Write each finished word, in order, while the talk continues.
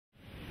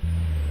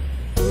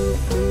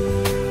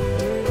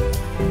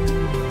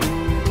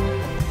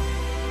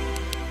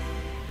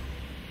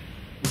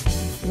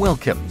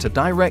Welcome to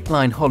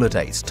Directline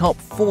Holidays' top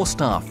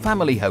 4-star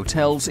family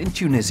hotels in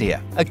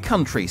Tunisia, a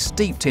country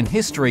steeped in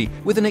history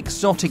with an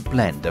exotic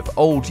blend of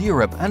old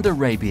Europe and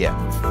Arabia.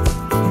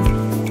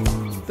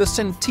 The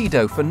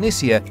Sentido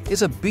Fenicia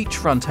is a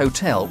beachfront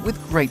hotel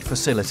with great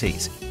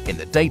facilities. In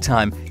the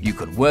daytime, you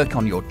can work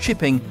on your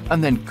chipping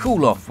and then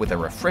cool off with a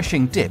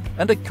refreshing dip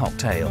and a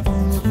cocktail.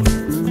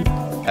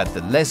 At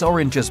the Les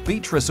Oranges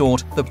Beach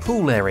Resort, the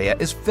pool area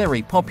is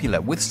very popular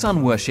with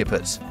sun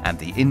worshippers, and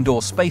the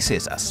indoor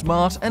spaces are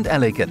smart and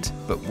elegant.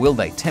 But will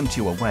they tempt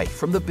you away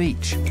from the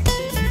beach?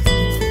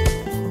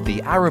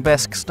 The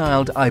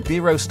arabesque-styled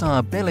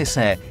Iberostar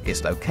Belisaire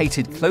is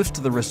located close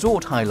to the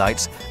resort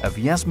highlights of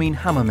Yasmin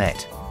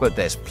Hammamet, but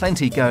there's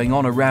plenty going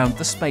on around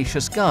the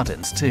spacious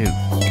gardens too.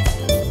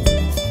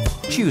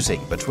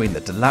 Choosing between the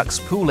deluxe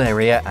pool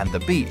area and the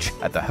beach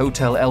at the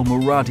Hotel El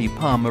Mouradi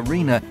Palm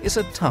Marina is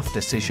a tough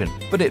decision,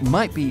 but it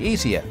might be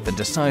easier than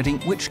deciding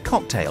which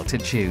cocktail to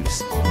choose.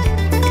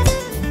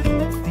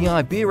 The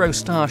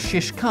Iberostar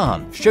Shish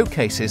Khan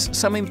showcases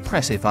some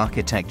impressive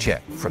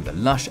architecture. From the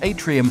lush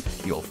atrium,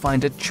 you'll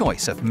find a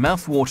choice of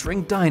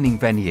mouth-watering dining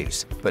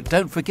venues, but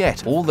don't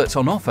forget all that's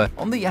on offer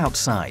on the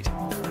outside.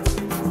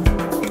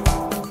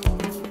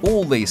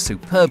 All these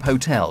superb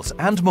hotels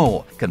and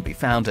more can be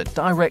found at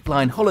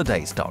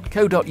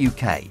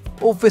directlineholidays.co.uk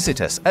or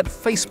visit us at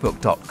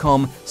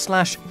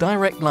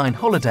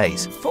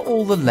facebook.com/directlineholidays for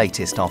all the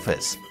latest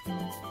offers.